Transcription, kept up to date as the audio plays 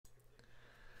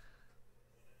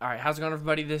All right, how's it going,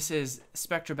 everybody? This is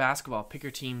Spectra Basketball. Pick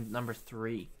your team number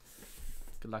 3.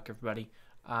 Good luck, everybody.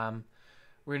 We're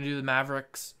going to do the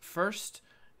Mavericks first.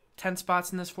 10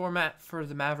 spots in this format for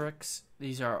the Mavericks.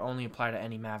 These are only apply to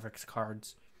any Mavericks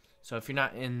cards. So if you're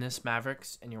not in this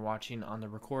Mavericks and you're watching on the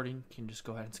recording, you can just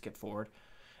go ahead and skip forward.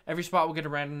 Every spot will get a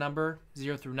random number,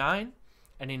 0 through 9.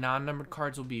 Any non-numbered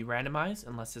cards will be randomized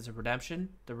unless it's a redemption.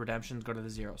 The redemptions go to the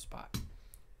 0 spot.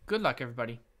 Good luck,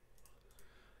 everybody.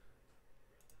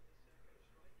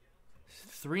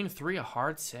 3 and 3, a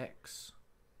hard 6.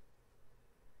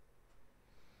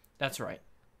 That's right.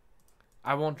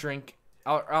 I won't drink.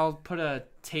 I'll put a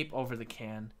tape over the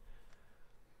can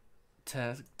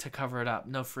to cover it up.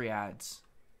 No free ads.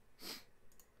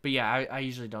 But yeah, I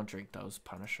usually don't drink those,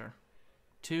 Punisher.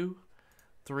 2,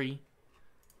 3,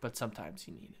 but sometimes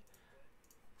you need it.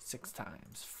 6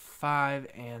 times. 5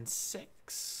 and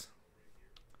 6.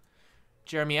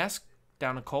 Jeremy S.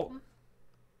 down to Colton.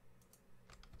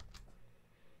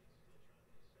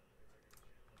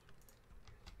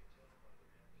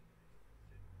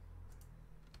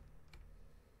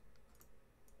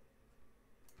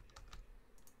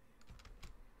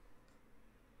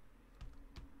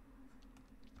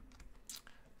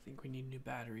 I think we need new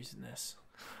batteries in this.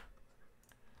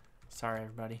 Sorry,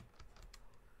 everybody.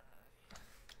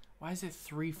 Why is it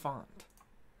 3 font?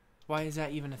 Why is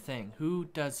that even a thing? Who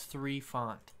does 3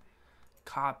 font?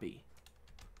 Copy.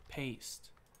 Paste.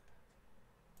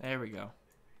 There we go.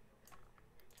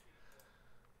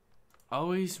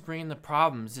 Always bringing the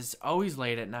problems. It's always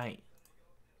late at night.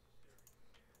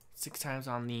 6 times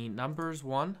on the numbers.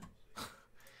 1,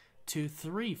 2,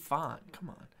 3 font. Come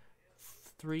on.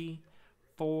 3,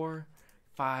 4,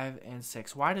 5, and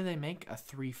 6. Why do they make a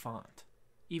 3 font?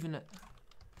 Even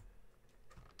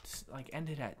like end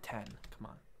it at 10. Come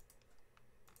on.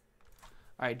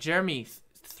 All right, Jeremy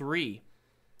 3.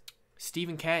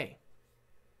 Stephen K.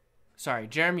 Sorry,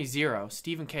 Jeremy 0.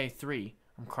 Stephen K 3.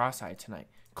 I'm cross-eyed tonight.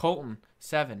 Colton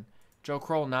 7. Joe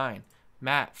Kroll 9.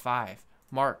 Matt 5.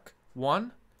 Mark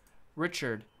 1.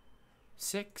 Richard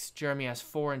 6. Jeremy has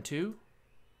 4 and 2.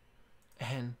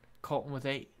 And Colton with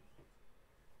 8.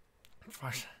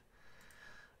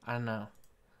 I don't know.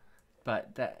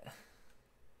 But that...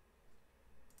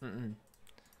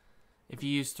 If you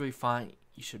use 3 font,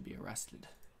 you should be arrested.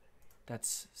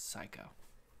 That's psycho.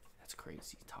 That's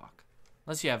crazy talk.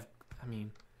 Unless you have,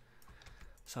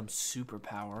 some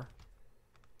superpower.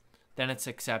 Then it's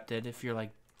accepted if you're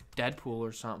like Deadpool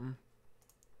or something.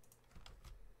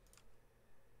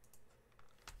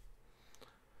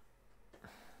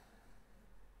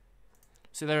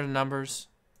 So there are the numbers.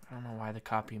 I don't know why the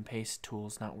copy and paste tool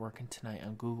is not working tonight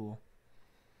on Google.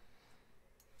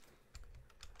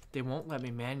 They won't let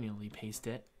me manually paste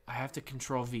it. I have to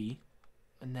Control V,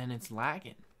 and then it's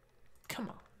lagging. Come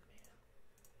on, man.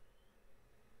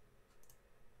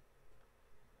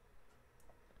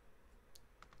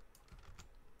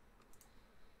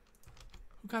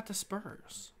 Who got the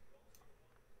Spurs?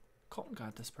 Colton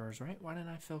got the Spurs, right? Why didn't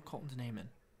I fill Colton's name in?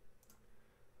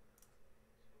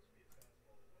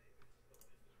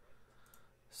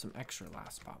 Some extra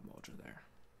last spot mojo there.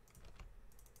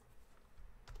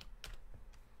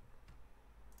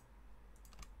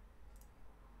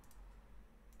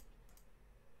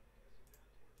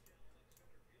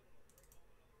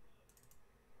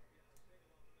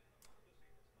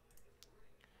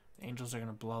 The Angels are going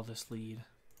to blow this lead.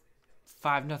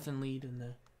 5-0 lead in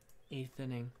the 8th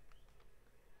inning.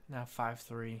 Now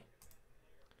 5-3.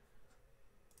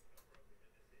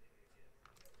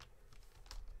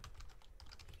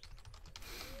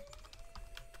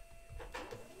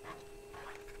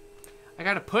 I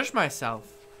gotta push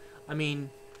myself. You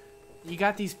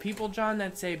got these people, John,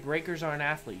 that say breakers aren't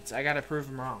athletes. I gotta prove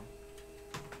them wrong.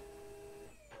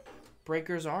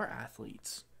 Breakers are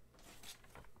athletes.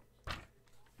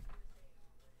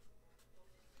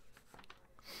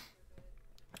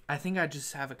 I think I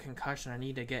just have a concussion. I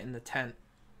need to get in the tent.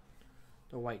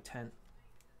 The white tent.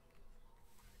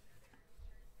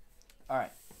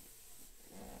 Alright.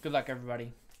 Good luck,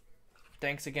 everybody.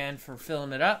 Thanks again for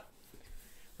filling it up.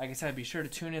 Like I said, be sure to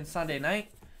tune in Sunday night.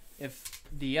 If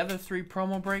the other 3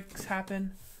 promo breaks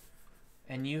happen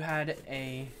and you had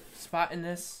a spot in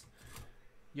this,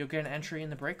 you'll get an entry in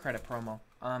the break credit promo.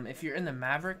 If you're in the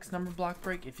Mavericks number block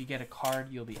break, if you get a card,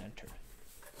 you'll be entered.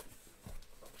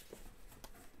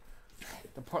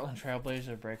 The Portland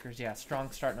Trailblazers breakers. Yeah,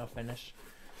 strong start, no finish.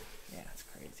 Yeah, it's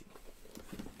crazy.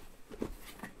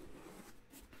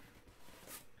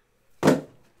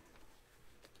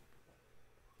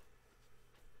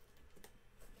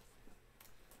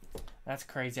 That's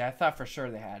crazy. I thought for sure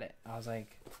they had it. I was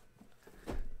like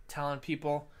telling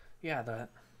people, yeah,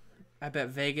 I bet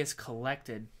Vegas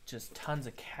collected just tons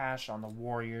of cash on the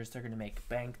Warriors. They're going to make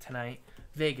bank tonight.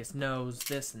 Vegas knows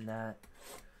this and that.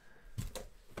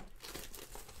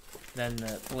 Then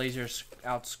the Blazers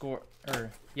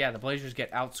the Blazers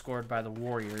get outscored by the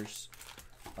Warriors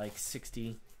like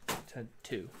 60-2.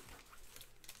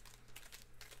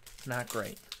 Not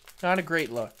great. Not a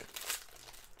great look.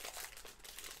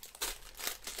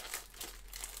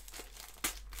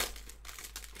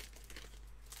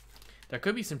 There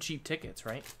could be some cheap tickets,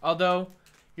 right? Although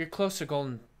you're close to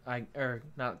Golden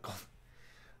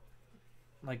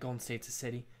State's a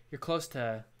city. You're close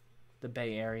to the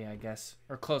Bay Area, I guess,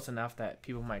 or close enough that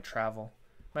people might travel.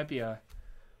 Might be a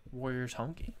Warriors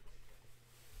home game.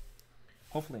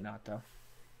 Hopefully not, though.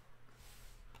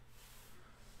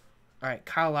 All right,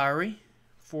 Kyle Lowry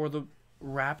for the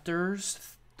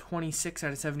Raptors, 26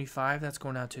 out of 75. That's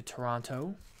going out to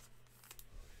Toronto.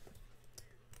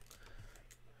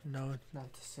 No,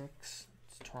 not the 6.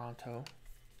 It's Toronto.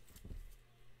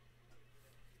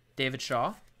 David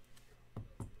Shaw.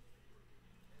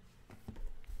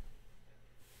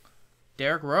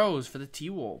 Derrick Rose for the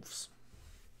T-Wolves.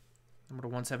 Number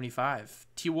 175.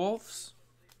 T-Wolves.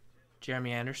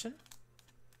 Jeremy Anderson.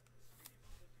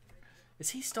 Is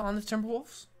he still on the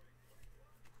Timberwolves?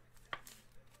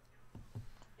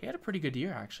 He had a pretty good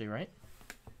year, actually, right?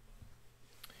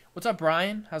 What's up,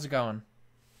 Brian? How's it going?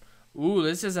 Ooh,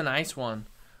 this is a nice one.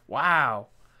 Wow.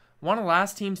 One of the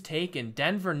last teams taken.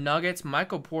 Denver Nuggets,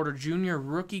 Michael Porter Jr.,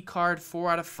 rookie card,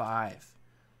 4 out of 5.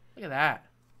 Look at that.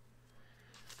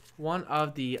 One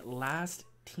of the last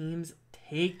teams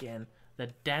taken, the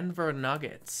Denver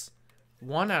Nuggets.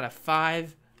 1 out of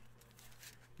 5.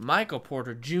 Michael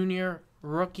Porter Jr.,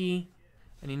 rookie.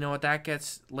 And you know what that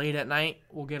gets late at night?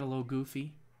 We'll get a little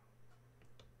goofy.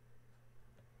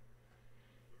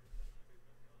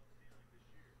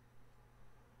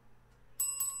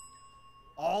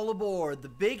 All aboard the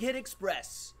Big Hit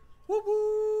Express. Whoop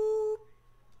whoop.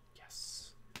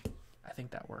 Yes. I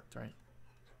think that worked, right?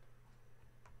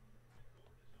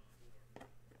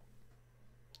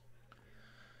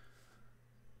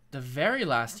 The very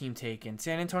last team taken,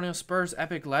 San Antonio Spurs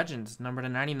Epic Legends, number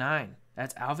 99.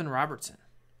 That's Alvin Robertson.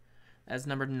 That's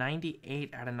number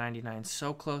 98 out of 99.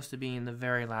 So close to being the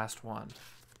very last one.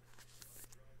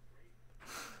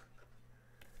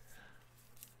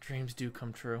 Dreams do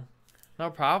come true. No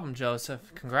problem,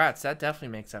 Joseph. Congrats. That definitely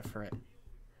makes up for it.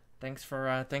 Thanks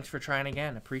for trying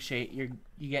again. Appreciate you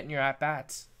getting your at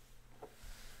bats.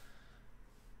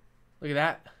 Look at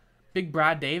that, Big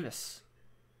Brad Davis.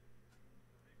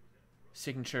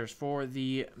 Signatures for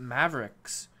the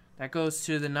Mavericks. That goes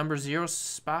to the number 0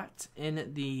 spot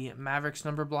in the Mavericks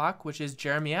number block, which is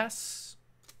Jeremy S.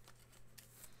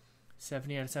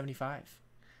 70 out of 75.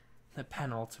 The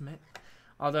penultimate.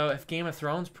 Although, if Game of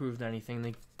Thrones proved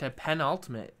anything, the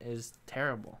penultimate is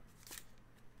terrible.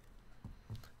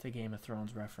 It's a Game of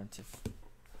Thrones reference. If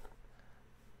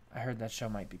I heard that show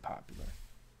might be popular.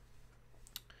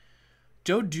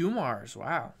 Joe Dumars,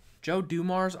 wow. Joe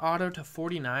Dumars auto to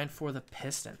 49 for the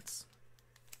Pistons.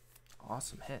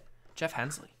 Awesome hit. Jeff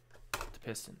Hensley, the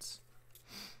Pistons.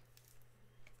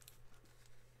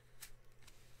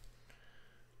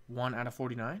 1 out of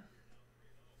 49.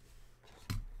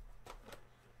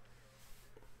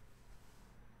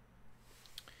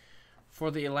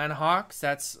 For the Atlanta Hawks,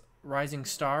 that's Rising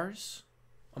Stars,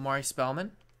 Amari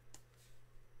Spellman.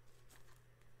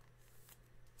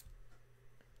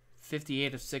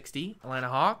 58 of 60, Atlanta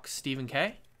Hawks, Stephen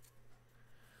K.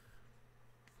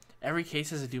 Every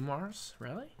case is a Dumars,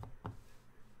 really?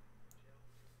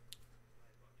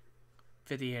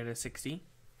 58 of 60.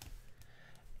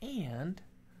 And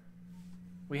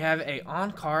we have a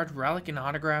on-card relic and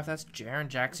autograph. That's Jaren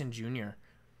Jackson Jr.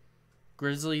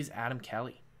 Grizzlies, Adam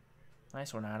Kelly.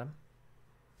 Nice one, Adam.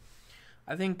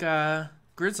 I think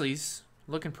Grizzlies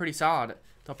looking pretty solid.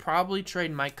 They'll probably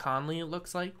trade Mike Conley, it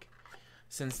looks like,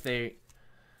 since they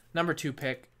number 2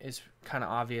 pick is kind of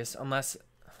obvious, unless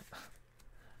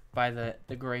by the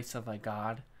grace of like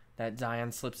God that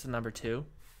Zion slips to number 2.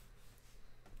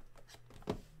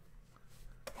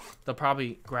 They'll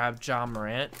probably grab John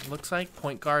Morant, looks like,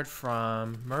 point guard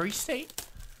from Murray State.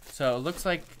 So it looks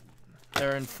like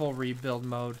they're in full rebuild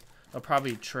mode. They'll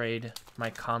probably trade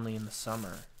Mike Conley in the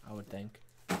summer, I would think.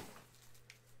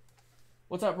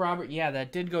 What's up, Robert? Yeah,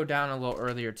 that did go down a little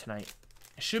earlier tonight.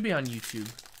 It should be on YouTube.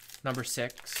 Number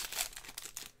 6.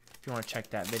 If you want to check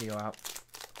that video out.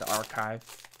 The archive.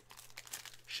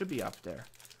 Should be up there.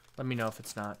 Let me know if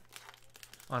it's not.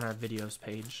 On our videos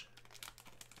page.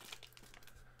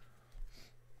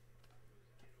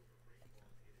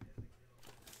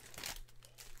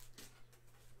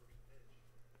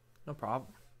 No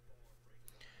problem.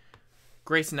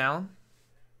 Grayson Allen,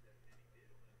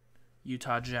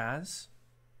 Utah Jazz.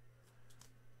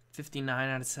 59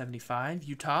 out of 75.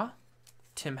 Utah,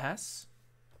 Tim Hess.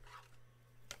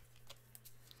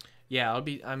 Yeah, it'll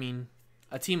be, I mean,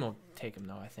 a team will take him,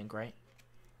 though, I think, right?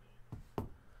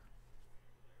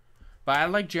 But I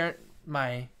like Jaren.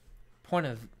 My point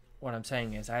of what I'm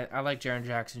saying is I like Jaren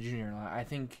Jackson Jr. a lot. I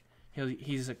think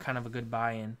he's a kind of a good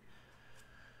buy-in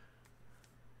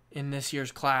in this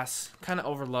year's class. Kind of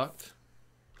overlooked.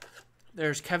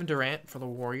 There's Kevin Durant for the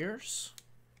Warriors.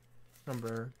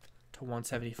 Number to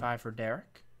 175 for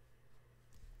Derek.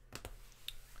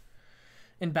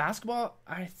 In basketball,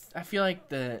 I feel like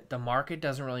the market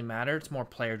doesn't really matter. It's more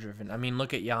player driven. I mean,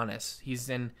 look at Giannis. He's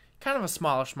in kind of a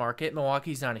smallish market.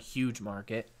 Milwaukee's not a huge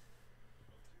market.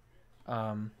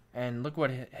 And look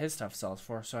what his stuff sells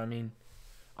for. So I mean,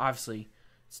 obviously,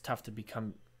 it's tough to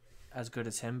become as good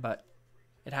as him, but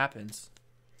it happens.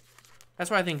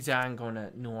 That's why I think Zion going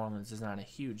to New Orleans is not a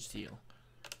huge deal.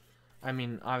 I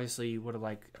mean, obviously, you would have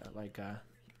like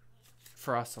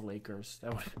for us, the Lakers,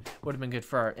 that would have been good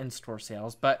for our in-store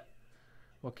sales. But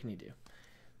what can you do?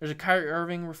 There's a Kyrie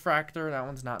Irving refractor. That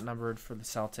one's not numbered for the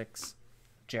Celtics.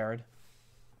 Jared.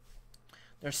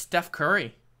 There's Steph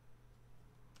Curry,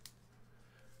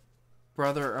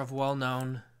 brother of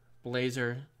well-known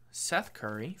Blazer Seth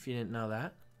Curry. If you didn't know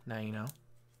that, now you know.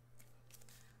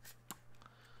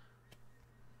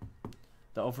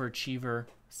 The overachiever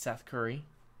Seth Curry.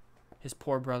 His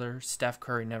poor brother, Steph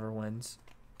Curry, never wins.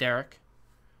 Derek,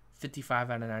 55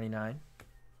 out of 99.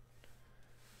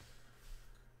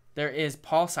 There is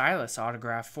Paul Silas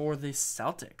autograph for the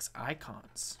Celtics.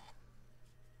 Icons.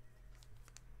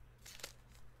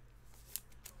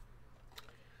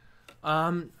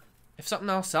 If something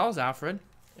else sells, Alfred,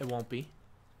 it won't be.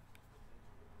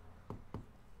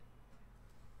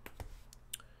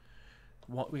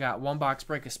 We got one box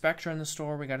break of Spectra in the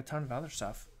store. We got a ton of other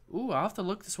stuff. Ooh, I'll have to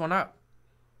look this one up.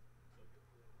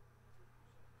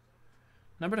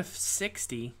 Number to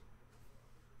 60.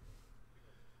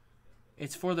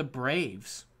 It's for the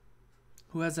Braves.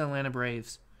 Who has the Atlanta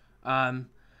Braves? That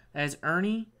is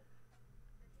Ernie.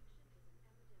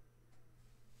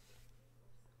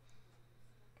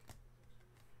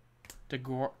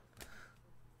 DeGregorio?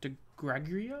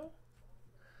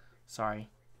 Sorry.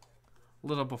 A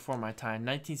little before my time.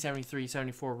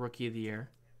 1973-74 Rookie of the Year.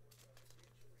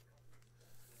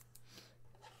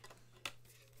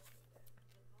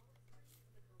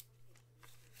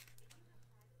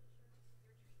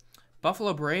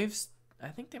 Buffalo Braves, I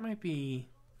think they might be,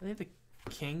 I think the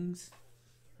Kings.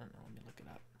 I don't know, let me look it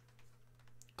up.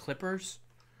 Clippers?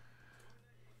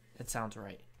 It sounds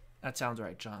right. That sounds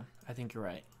right, John. I think you're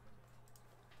right.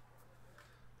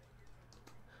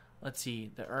 Let's see.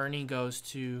 The Ernie goes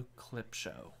to Clip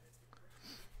Show.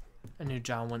 I knew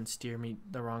John wouldn't steer me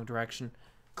the wrong direction.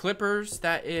 Clippers,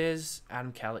 that is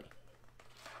Adam Kelly.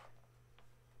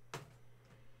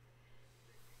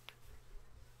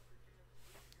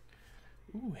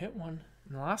 Ooh, hit one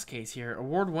in the last case here.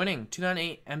 Award-winning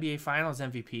 2008 NBA Finals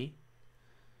MVP.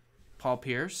 Paul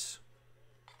Pierce.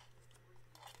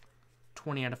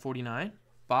 20 out of 49.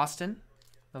 Boston.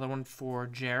 Another one for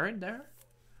Jared there.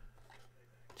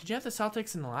 Did you have the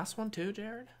Celtics in the last one too,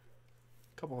 Jared?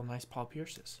 A couple of nice Paul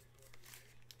Pierces.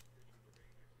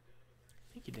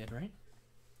 I think you did, right?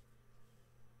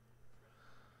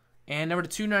 And number to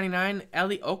 299,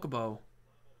 Eli Okubo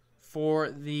for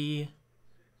the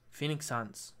Phoenix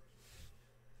Suns.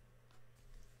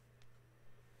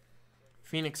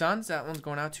 Phoenix Suns, that one's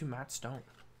going out to Matt Stone.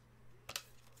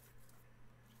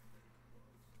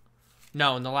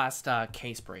 No, in the last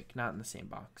case break, not in the same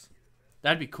box.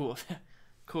 That'd be cool.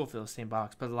 Cool if it was the same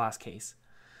box, but the last case.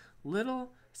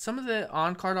 Some of the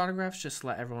on-card autographs, just to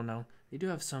let everyone know, they do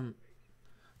have some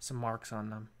marks on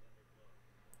them.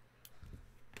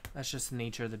 That's just the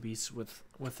nature of the beast with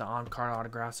the on-card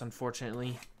autographs,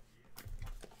 unfortunately.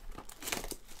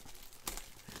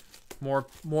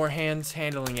 More hands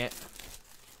handling it.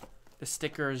 The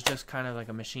sticker is just kind of like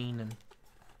a machine in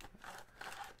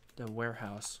the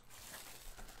warehouse.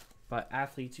 But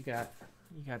athletes, you got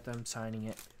them signing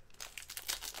it.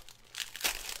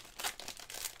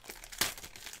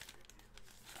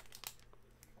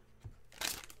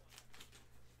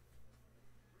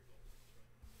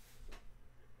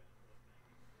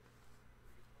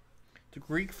 The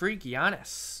Greek Freak,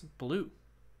 Giannis, blue.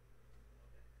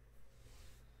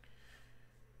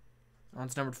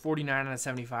 One's numbered 49 out of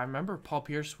 75. Remember Paul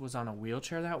Pierce was on a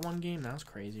wheelchair that one game? That was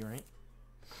crazy, right?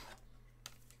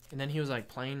 And then he was like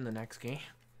playing the next game.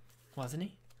 Wasn't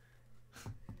he?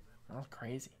 That was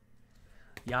crazy.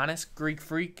 Giannis, Greek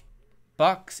Freak.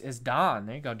 Bucks is Don.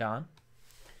 There you go, Don.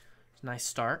 Nice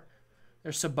start.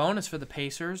 There's Sabonis for the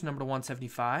Pacers, number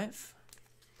 175.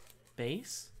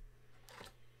 Base.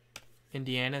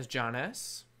 Indiana's John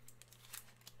S.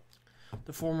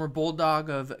 The former Bulldog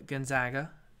of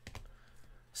Gonzaga.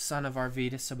 Son of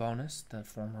Arvydas Sabonis, the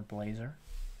former Blazer.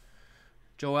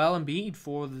 Joel Embiid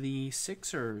for the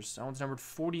Sixers. That one's numbered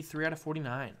 43 out of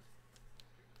 49.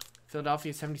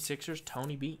 Philadelphia 76ers,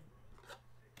 Tony B.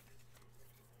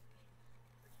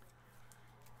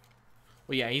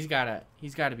 Well, yeah, he's gotta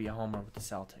be a homer with the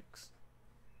Celtics.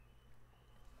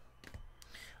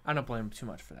 I don't blame him too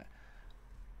much for that.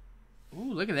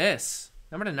 Ooh, look at this.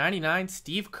 Number 99,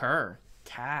 Steve Kerr.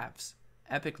 Cavs.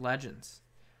 Epic Legends.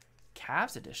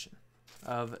 Cavs edition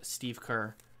of Steve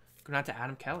Kerr. Going out to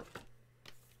Adam Kelly.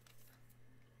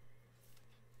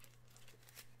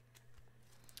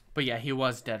 But yeah, he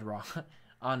was dead wrong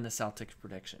on the Celtics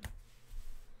prediction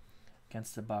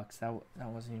against the Bucks. That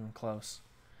wasn't even close.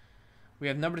 We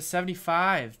have number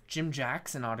 75, Jim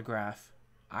Jackson autograph.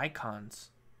 Icons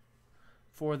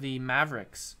for the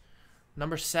Mavericks.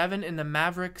 Number 7 in the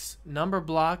Mavericks number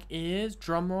block is,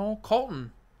 drumroll,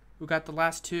 Colton, who got the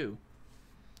last 2.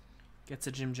 Gets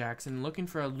a Jim Jackson. Looking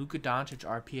for a Luka Doncic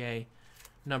RPA,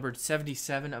 numbered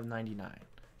 77 of 99.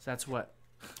 So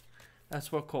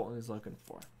that's what Colton is looking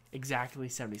for. Exactly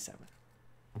 77.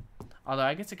 Although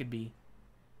I guess it could be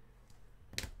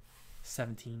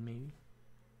 17 maybe.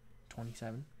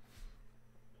 27.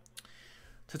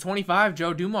 To 25,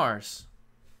 Joe Dumars.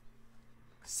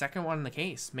 Second one in the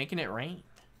case. Making it rain.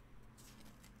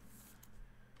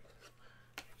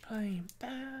 Playing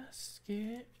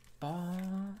basketball.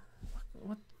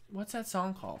 What's that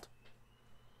song called?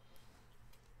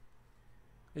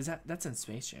 That's in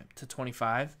Space Jam. To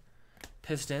 25.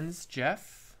 Pistons,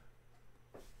 Jeff.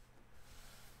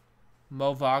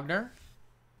 Mo Wagner.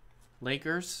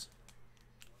 Lakers.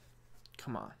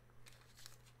 Come on.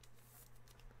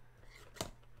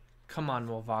 Come on,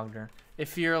 Mo Wagner.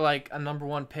 If you're like a number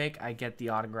 1 pick, I get the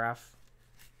autograph.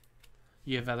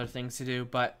 You have other things to do,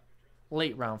 but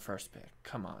late round first pick.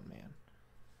 Come on, man.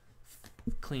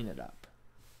 Clean it up.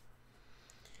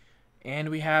 And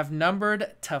we have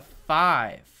numbered to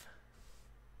 5.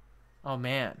 Oh,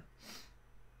 man.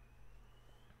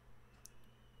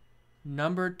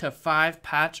 Numbered to 5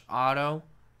 patch auto.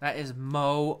 That is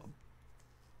Mo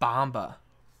Bamba.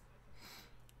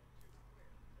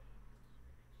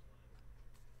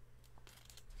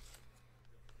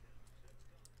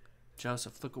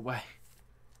 Joseph, look away.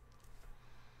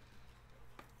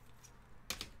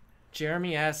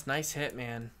 Jeremy S. Nice hit,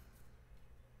 man.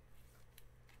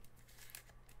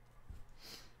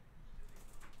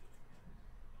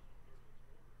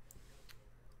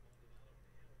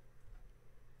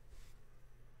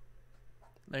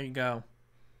 There you go.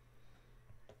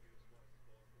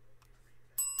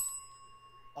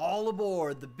 All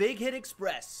aboard the Big Hit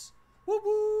Express. Whoop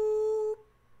whoop.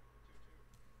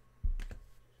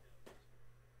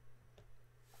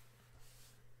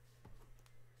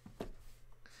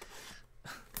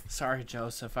 Sorry,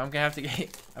 Joseph. I'm gonna have to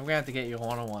get you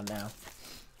 101 now.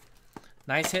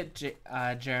 Nice hit,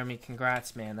 Jeremy.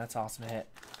 Congrats, man. That's awesome hit.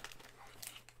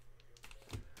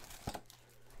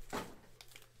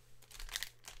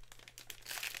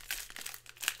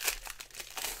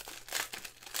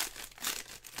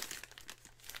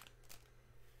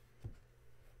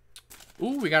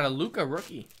 Ooh, we got a Luka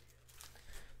rookie.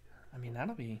 I mean,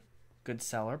 that'll be good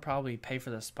seller. Probably pay for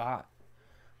the spot,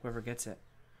 whoever gets it.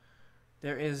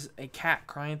 There is a cat,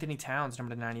 Karl-Anthony Towns,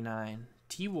 number 99.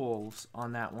 T-Wolves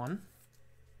on that one.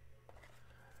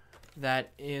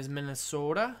 That is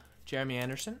Minnesota, Jeremy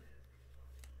Anderson.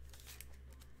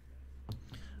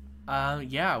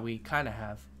 Yeah, we kind of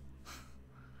have.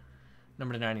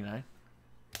 Number 99.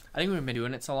 I think we've been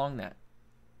doing it so long that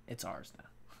it's ours now.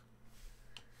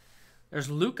 There's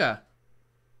Luka.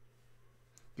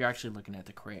 You're actually looking at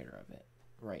the creator of it.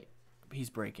 Right.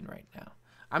 He's breaking right now.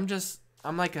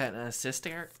 I'm like an assist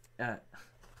I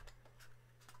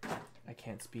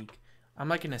can't speak. I'm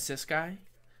like an assist guy.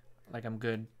 Like I'm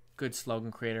good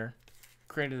slogan creator.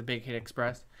 Created the Big Hit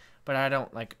Express. But I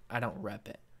don't rep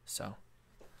it. So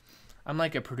I'm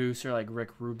like a producer like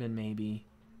Rick Rubin maybe.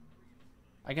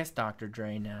 I guess Dr.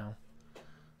 Dre now.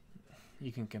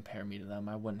 You can compare me to them.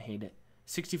 I wouldn't hate it.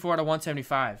 64 out of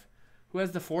 175. Who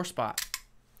has the 4 spot?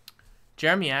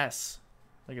 Jeremy S.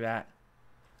 Look at that.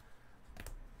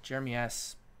 Jeremy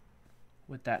S.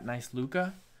 with that nice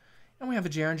Luka. And we have a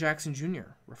Jaren Jackson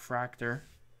Jr. refractor.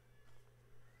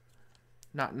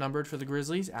 Not numbered for the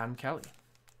Grizzlies. Adam Kelly.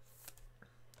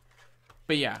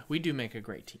 But yeah, we do make a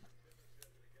great team.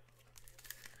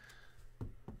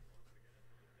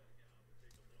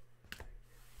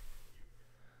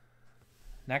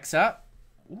 Next up,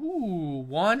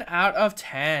 1 out of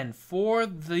 10 for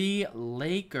the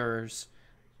Lakers.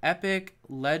 Epic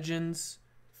Legends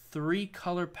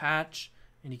 3-color patch,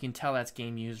 and you can tell that's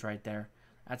game used right there.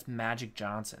 That's Magic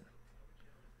Johnson.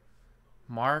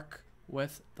 Mark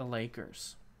with the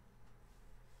Lakers.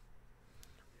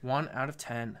 1 out of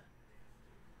 10.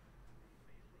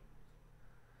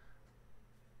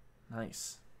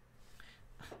 Nice.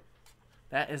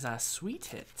 That is a sweet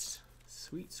hit.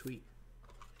 Sweet, sweet.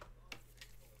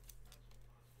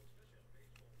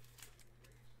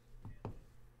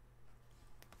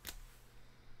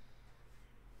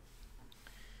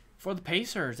 For the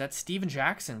Pacers, that's Steven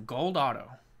Jackson, gold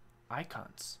auto.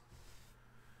 Icons.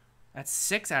 That's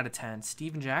 6 out of 10.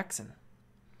 Steven Jackson.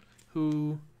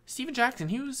 Steven Jackson,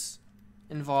 he was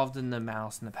involved in the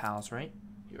Mouse and the Pals, right?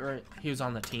 He was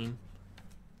on the team,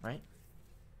 right?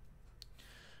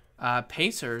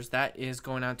 Pacers, that is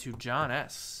going out to John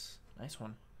S. Nice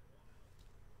one.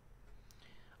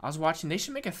 I was watching. They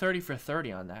should make a 30 for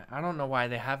 30 on that. I don't know why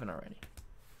they haven't already.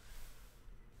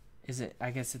 I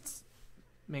guess it's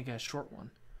make a short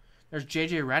one. There's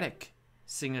JJ Redick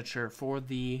signature for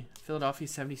the Philadelphia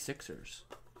 76ers.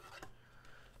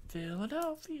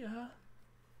 Philadelphia.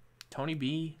 Tony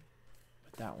B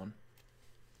with that one.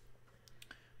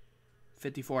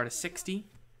 54 out of 60.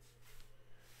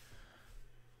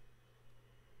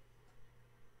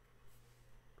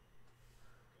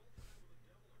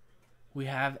 We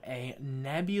have a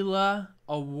Nebula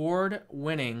Award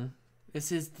winning.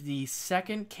 This is the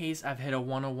second case I've hit a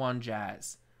 101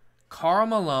 Jazz. Karl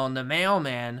Malone, the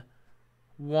mailman,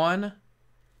 1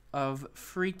 of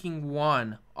freaking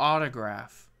 1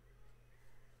 autograph.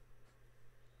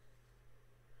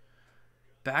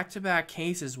 Back-to-back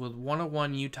cases with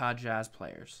 101 Utah Jazz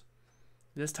players.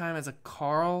 This time it's a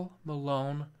Karl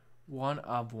Malone 1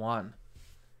 of 1.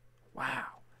 Wow.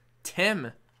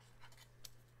 Tim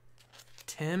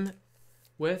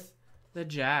with the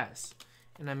Jazz.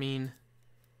 And I mean,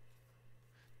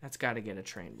 that's got to get a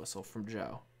train whistle from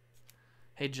Joe.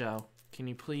 Hey, Joe, can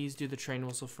you please do the train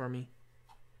whistle for me?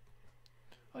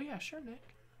 Oh, yeah, sure,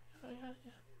 Nick. Oh, yeah.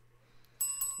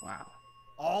 Wow.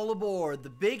 All aboard the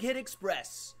Big Hit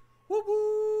Express. Whoop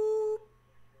whoop.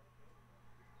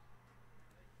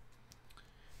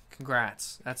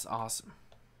 Congrats. That's awesome.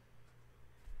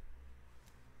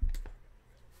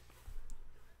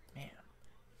 Man,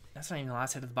 that's not even the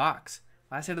last hit of the box.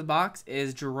 Last hit of the box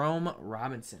is Jerome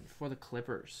Robinson for the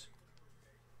Clippers.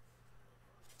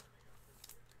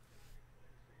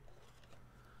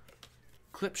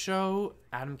 Clip Show,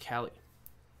 Adam Kelly.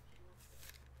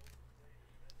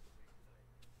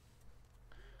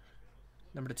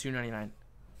 Number 299.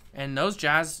 And those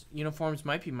Jazz uniforms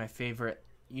might be my favorite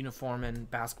uniform in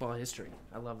basketball history.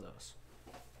 I love those.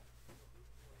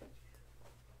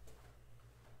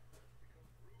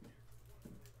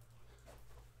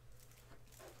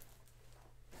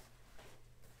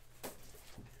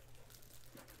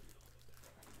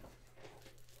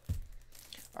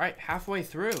 All right, halfway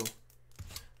through.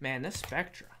 Man, this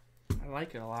Spectra, I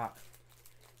like it a lot.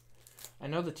 I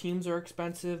know the teams are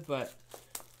expensive, but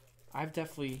I've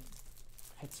definitely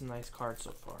hit some nice cards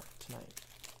so far tonight.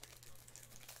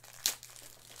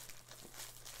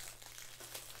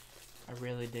 I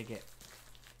really dig it.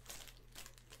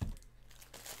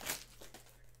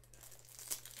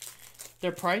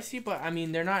 They're pricey, but I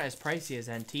mean, they're not as pricey as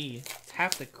NT. It's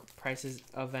half the prices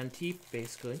of NT,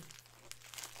 basically.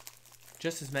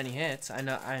 Just as many hits. I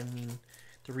mean,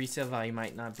 the resale value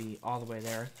might not be all the way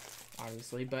there,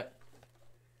 obviously, but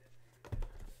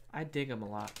I dig them a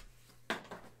lot.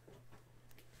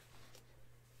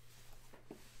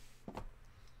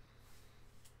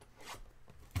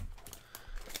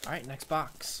 All right, next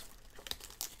box.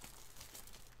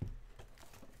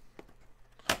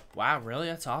 Wow, really?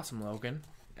 That's awesome, Logan.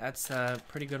 That's a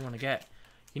pretty good one to get.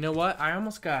 You know what? I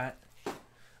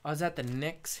was at the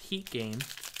Knicks Heat game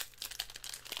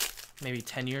maybe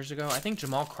 10 years ago. I think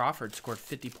Jamal Crawford scored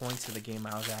 50 points in the game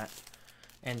I was at.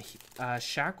 And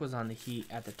Shaq was on the Heat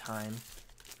at the time.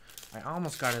 I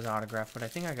almost got his autograph, but I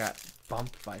think I got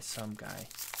bumped by some guy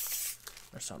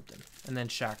or something. And then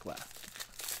Shaq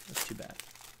left. That's too bad.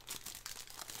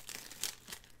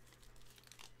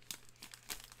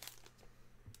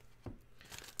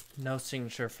 No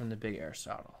signature from the big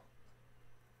Aristotle.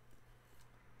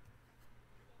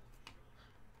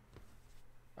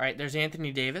 All right, there's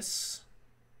Anthony Davis.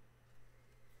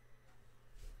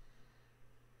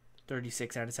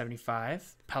 36 out of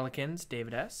 75. Pelicans,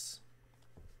 David S.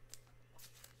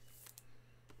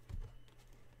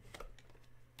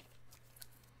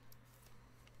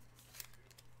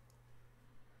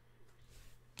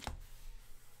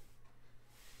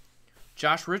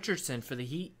 Josh Richardson for the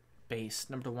Heat base,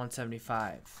 number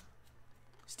 175.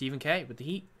 Stephen K with the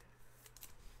Heat.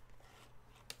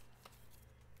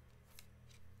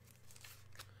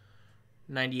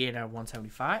 $98 out of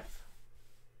 175.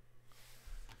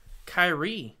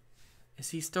 Kyrie. Is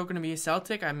he still going to be a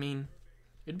Celtic? I mean,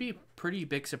 it'd be a pretty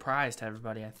big surprise to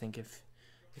everybody, I think, if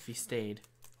he stayed.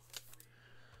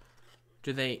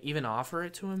 Do they even offer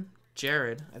it to him?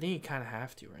 Jared. I think you kind of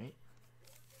have to, right?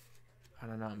 I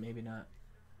don't know. Maybe not.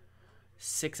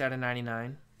 6 out of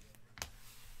 99.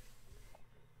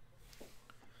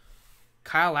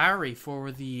 Kyle Lowry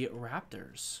for the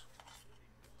Raptors.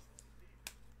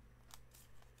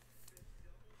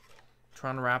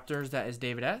 Toronto Raptors, that is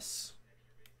David S.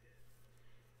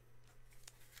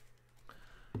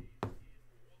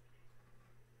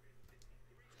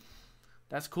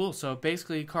 That's cool. So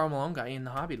basically, Karl Malone got you in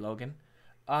the hobby, Logan.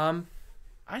 I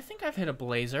think I've hit a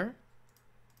Blazer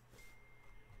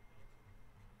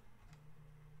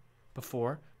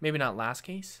before. Maybe not last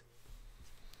case.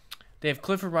 They have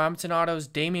Clifford Robinson autos,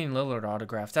 Damian Lillard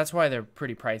autographs. That's why they're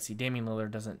pretty pricey. Damian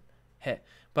Lillard doesn't hit.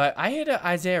 But I hit an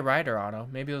Isaiah Rider auto.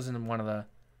 Maybe it was in one of the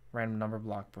random number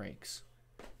block breaks.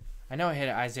 I know I hit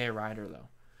an Isaiah Rider, though.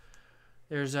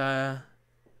 There's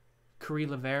Caris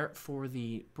LeVert for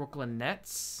the Brooklyn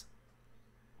Nets.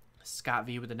 Scott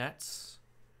V with the Nets.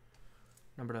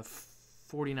 Number to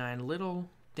 49, little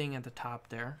thing at the top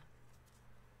there.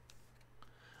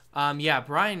 Yeah,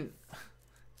 Brian,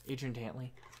 Adrian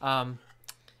Dantley.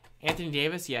 Anthony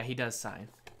Davis, yeah, he does sign.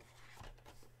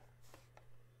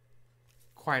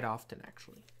 Quite often,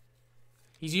 actually.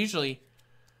 He's usually,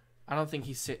 I don't think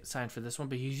he's signed for this one,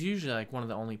 but he's usually like one of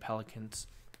the only Pelicans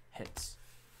hits.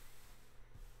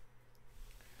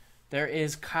 There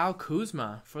is Kyle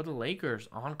Kuzma for the Lakers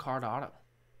on card auto.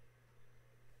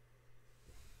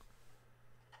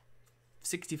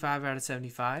 65 out of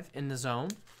 75 in the zone.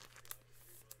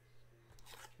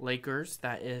 Lakers,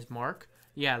 that is Mark.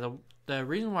 Yeah, the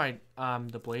reason why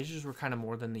the Blazers were kind of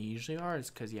more than they usually are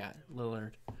is because, yeah,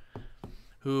 Lillard,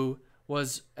 who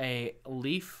was a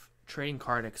Leaf trading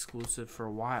card exclusive for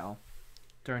a while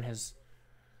during his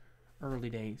early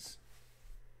days.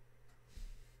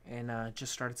 And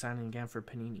just started signing again for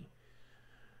Panini.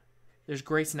 There's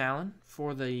Grayson Allen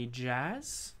for the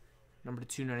Jazz, number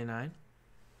 299.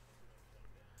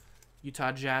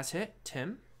 Utah Jazz hit,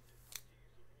 Tim.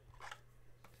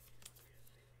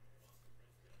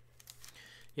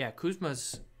 Yeah,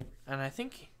 Kuzma's, and I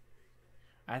think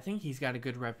he's got a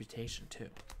good reputation too,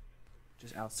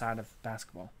 just outside of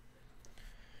basketball.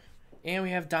 And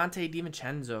we have Dante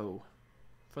DiVincenzo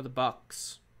for the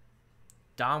Bucks.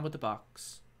 Don with the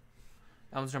Bucks.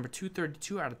 That one's number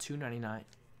 232 out of 299.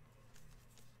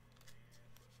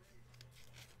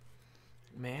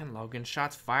 Man, Logan,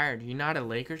 shots fired. You not a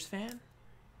Lakers fan?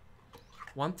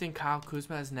 One thing Kyle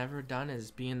Kuzma has never done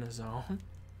is be in the zone.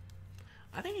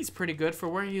 I think he's pretty good for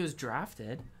where he was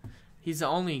drafted. He's the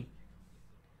only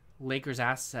Lakers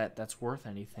asset that's worth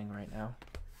anything right now,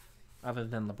 other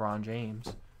than LeBron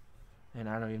James. And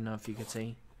I don't even know if you could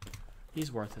say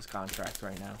he's worth his contract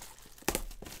right now.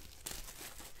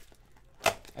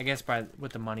 I guess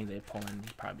with the money they pull in,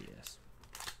 he probably is.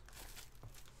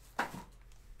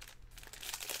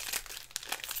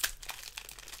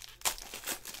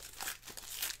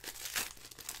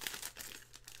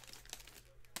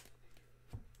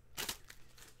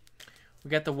 We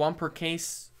got the one per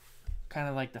case, kind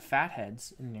of like the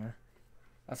fatheads in there.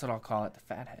 That's what I'll call it, the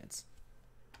fatheads.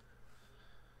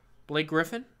 Blake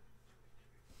Griffin,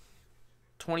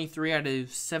 23 out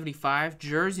of 75,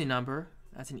 jersey number.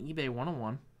 That's an eBay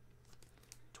 101.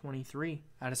 23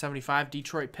 out of 75,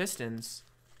 Detroit Pistons,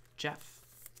 Jeff.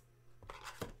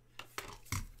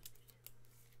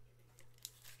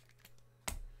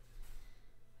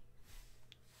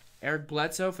 Eric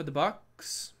Bledsoe for the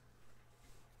Bucks.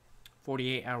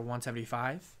 48 out of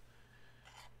 175.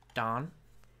 Don.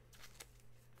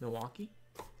 Milwaukee.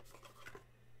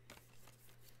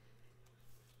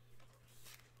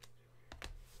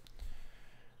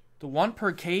 The one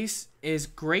per case is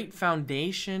Great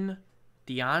Foundation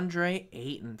DeAndre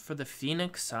Ayton for the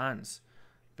Phoenix Suns.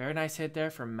 Very nice hit there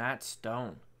from Matt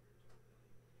Stone.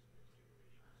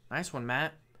 Nice one,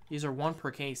 Matt. These are one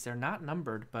per case. They're not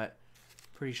numbered, but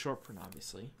pretty short print,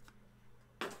 obviously.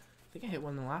 I think I hit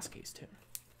one in the last case, too.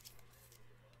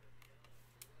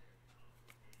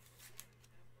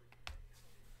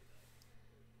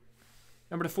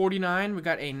 Number to 49, we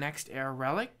got a Next Era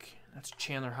Relic. That's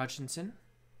Chandler Hutchinson.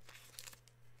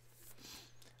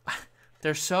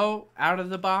 They're so out of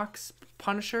the box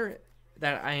Punisher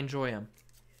that I enjoy them.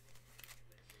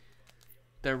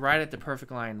 They're right at the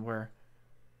perfect line where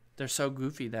they're so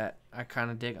goofy that I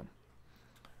kind of dig them.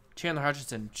 Chandler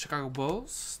Hutchinson, Chicago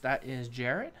Bulls. That is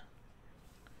Jared.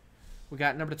 We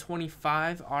got number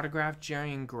 25, autographed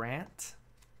Jerry Grant,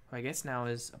 who I guess now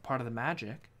is a part of the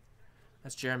Magic.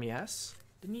 That's Jeremy S.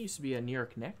 Didn't he used to be a New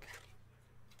York Knick?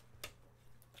 I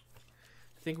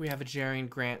think we have a Jerry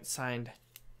Grant signed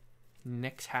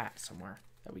Knicks hat somewhere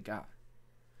that we got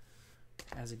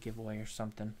as a giveaway or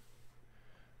something.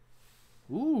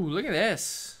 Ooh, look at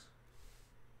this.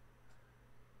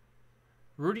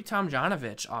 Rudy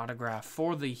Tomjanovich autograph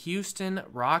for the Houston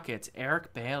Rockets,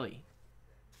 Eric Bailey.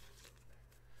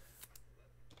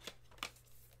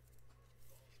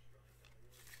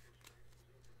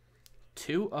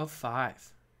 Two of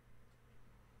 5.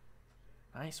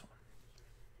 Nice one.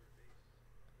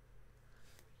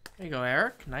 There you go,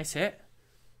 Eric. Nice hit.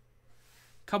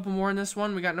 Couple more in this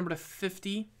one. We got number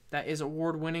 50. That is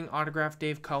award-winning autograph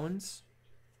Dave Cowens.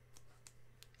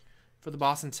 For the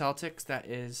Boston Celtics, that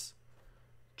is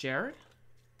Jared.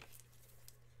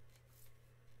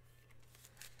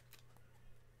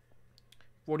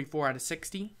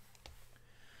 /60.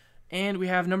 And we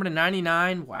have number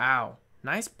 99. Wow.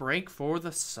 Nice break for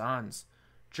the Suns.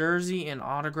 Jersey and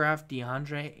autograph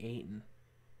DeAndre Ayton.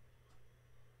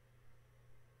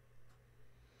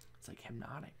 It's like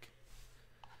hypnotic.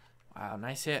 Wow,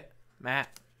 nice hit, Matt.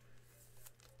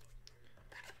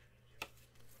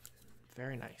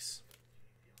 Very nice.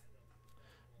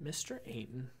 Mr.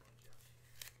 Ayton.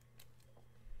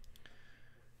 I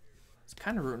was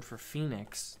kind of rooting for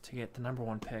Phoenix to get the number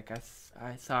 1 pick.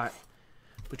 I thought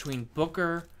between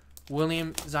Booker,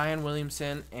 Zion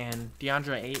Williamson, and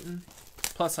DeAndre Ayton,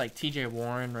 plus like TJ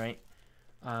Warren, right?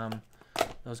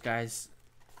 Those guys,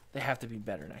 they have to be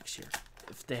better next year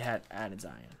if they had added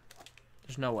Zion.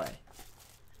 There's no way.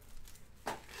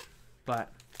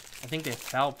 But I think they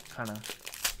fell kind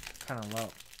of low.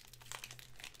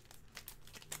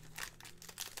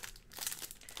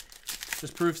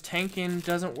 This proves tanking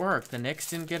doesn't work. The Knicks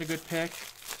didn't get a good pick.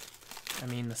 I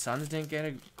mean, the Suns didn't get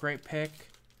a great pick.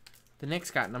 The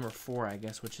Knicks got number 4, I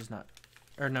guess, which is not,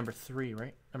 or number 3,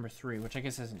 right? Number 3, which I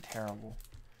guess isn't terrible.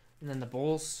 And then the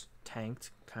Bulls tanked,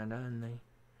 kind of, and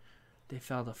they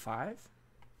fell to 5,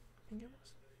 I think it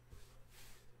was.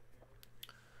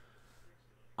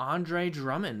 Andre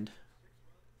Drummond,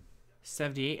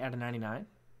 78 out of 99.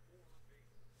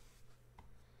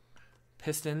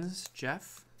 Pistons,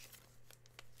 Jeff.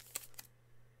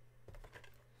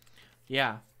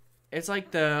 Yeah, it's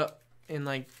like in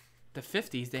the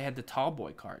 50s, they had the tall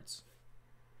boy cards.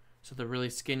 So the really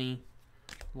skinny,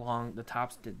 long, the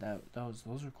tops did that. Those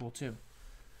are cool too.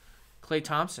 Klay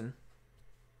Thompson,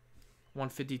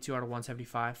 152 out of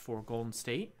 175 for Golden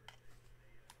State.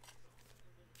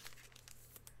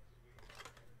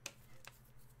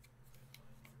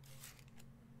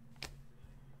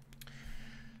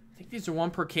 I think these are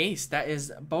 1 per case. That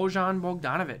is Bojan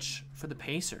Bogdanovic for the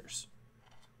Pacers.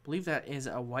 I believe that is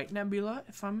a white nebula,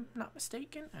 if I'm not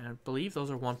mistaken. And I believe those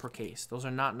are 1 per case. Those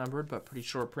are not numbered, but pretty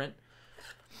short print.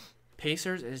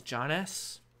 Pacers is John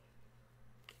S.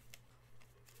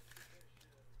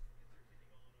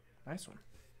 Nice one.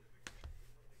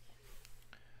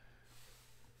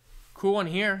 Cool one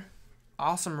here.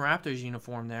 Awesome Raptors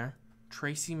uniform there.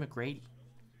 Tracy McGrady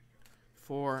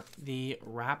for the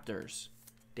Raptors.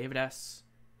 David S.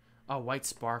 Oh, white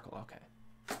sparkle. Okay.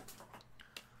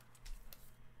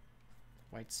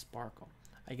 White sparkle.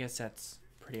 I guess that's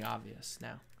pretty obvious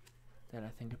now that I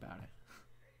think about it.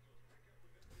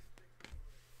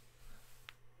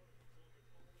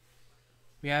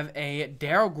 We have a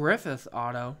Darryl Griffith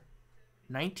auto.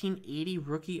 1980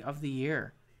 Rookie of the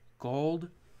Year. Gold.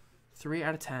 3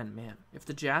 out of 10. Man, if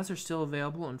the Jazz are still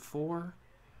available in 4,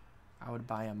 I would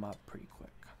buy them up pretty quick.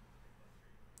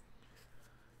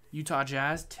 Utah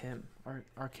Jazz. Tim.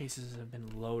 Our cases have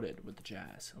been loaded with the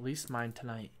Jazz. At least mine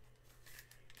tonight.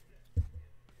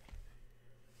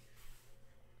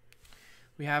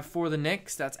 We have for the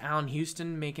Knicks, that's Allen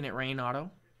Houston making it rain auto.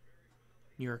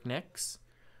 New York Knicks.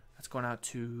 That's going out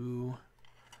to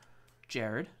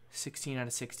Jared, 16 out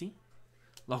of 60.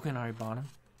 Logan already bought him.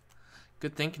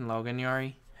 Good thinking, Logan. You're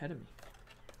already ahead of me.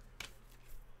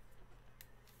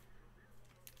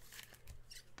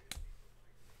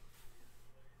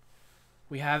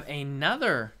 We have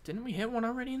another. Didn't we hit one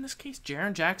already in this case?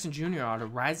 Jaren Jackson Jr. auto,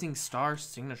 Rising Star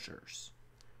Signatures.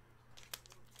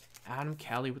 Adam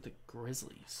Kelly with the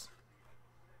Grizzlies.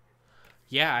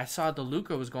 Yeah, I saw the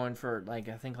Luka was going for I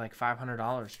think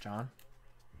 $500, John.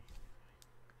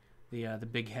 The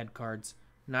big head cards.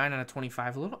 9 out of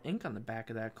 25. A little ink on the back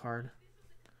of that card.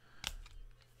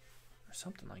 Or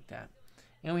something like that.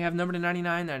 And we have number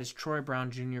 99. That is Troy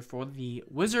Brown Jr. for the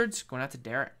Wizards. Going out to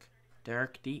Derek.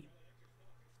 Derek D.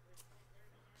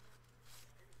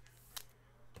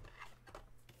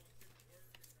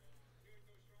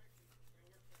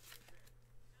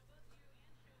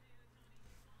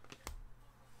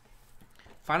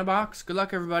 Final box. Good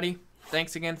luck, everybody.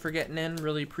 Thanks again for getting in.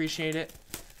 Really appreciate it.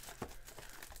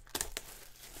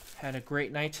 Had a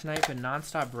great night tonight, been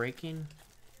nonstop breaking.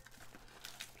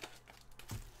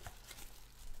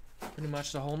 Pretty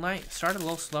much the whole night. Started a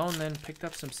little slow and then picked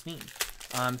up some steam.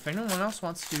 If anyone else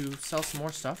wants to sell some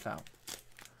more stuff out,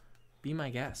 be my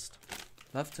guest.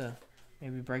 Love to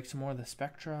maybe break some more of the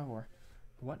Spectra or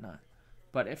whatnot.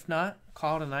 But if not,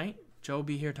 call it a night. Joe will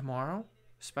be here tomorrow.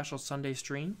 Special Sunday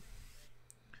stream.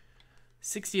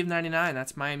 60 of 99.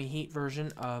 That's Miami Heat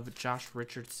version of Josh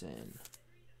Richardson.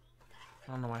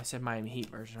 I don't know why I said Miami Heat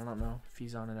version. I don't know if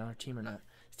he's on another team or not.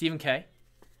 Stephen K.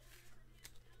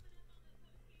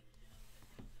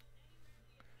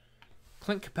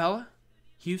 Clint Capella,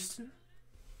 Houston.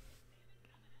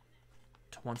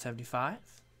 To 175.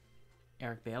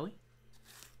 Eric Bailey.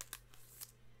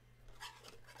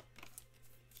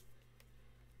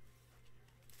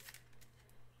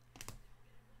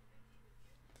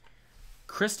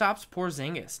 Kristaps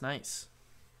Porzingis. Nice.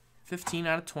 15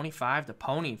 out of 25. The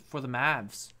pony for the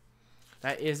Mavs.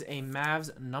 That is a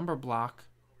Mavs number block.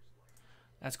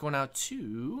 That's going out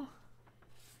to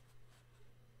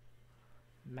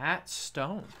Matt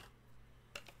Stone.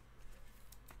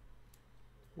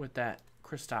 With that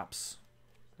Kristaps.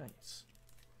 Nice.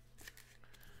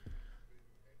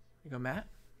 There you go, Matt.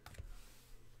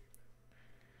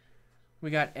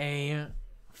 We got a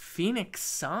Phoenix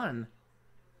Sun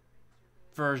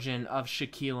version of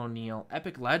Shaquille O'Neal.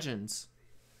 Epic Legends.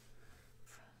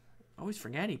 Always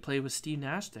forget he played with Steve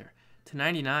Nash there. To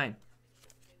 99.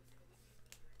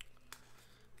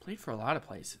 Played for a lot of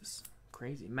places.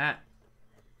 Crazy. Matt.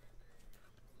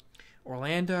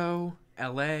 Orlando,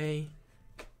 LA,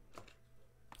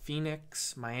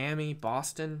 Phoenix, Miami,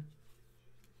 Boston.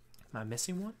 Am I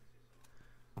missing one?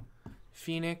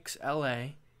 Phoenix,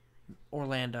 LA,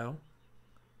 Orlando,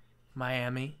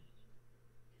 Miami,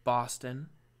 Boston.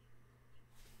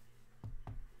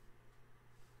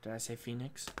 Did I say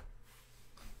Phoenix?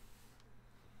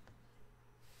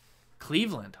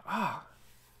 Cleveland. Ah,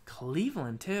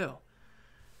 Cleveland too.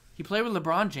 He played with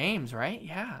LeBron James, right?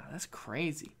 Yeah, that's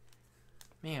crazy.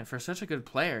 Man, for such a good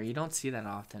player, you don't see that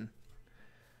often.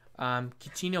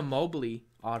 Coutinho Mobley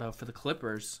auto for the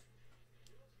Clippers.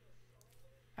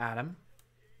 Adam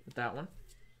with that one.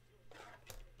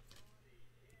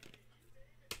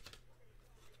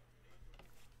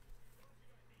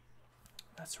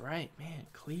 That's right, man.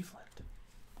 Cleveland.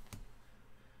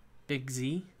 Big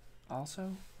Z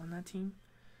also on that team.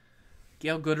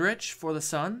 Gail Goodrich for the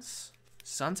Suns.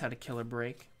 Suns had a killer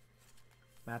break.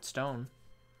 Matt Stone.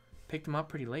 Picked him up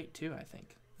pretty late, too, I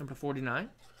think. Number 49.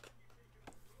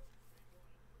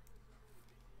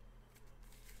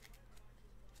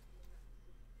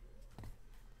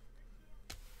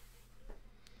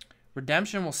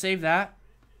 Redemption, we'll save that.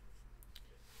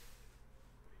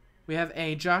 We have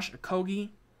a Josh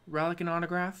Okogie relic and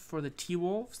autograph for the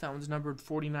T-Wolves. That one's numbered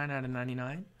 49 out of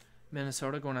 99.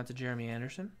 Minnesota going out to Jeremy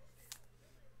Anderson.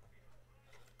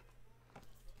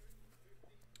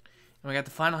 And we got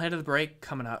the final hit of the break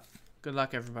coming up. Good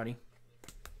luck, everybody.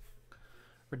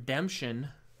 Redemption.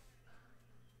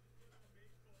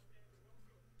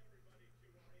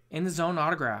 In the zone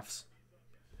autographs.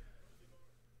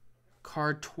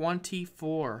 Card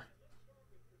 24.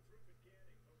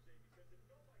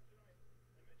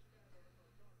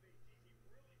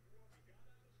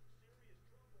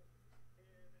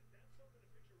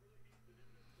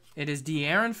 It is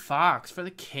De'Aaron Fox for the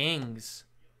Kings.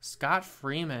 Scott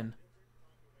Freeman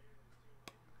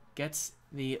gets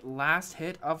the last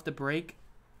hit of the break.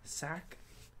 Sacktown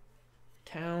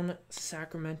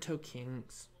Sacramento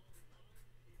Kings.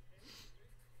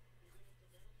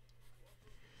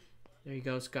 There you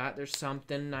go, Scott. There's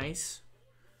something nice.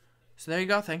 So there you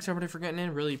go. Thanks, everybody, for getting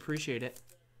in. Really appreciate it.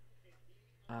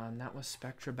 That was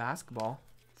Spectra Basketball.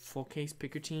 Full case,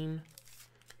 pick your team.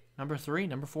 Number 3,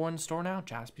 number 4 in the store now.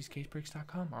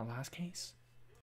 JaspysCaseBreaks.com. Our last case.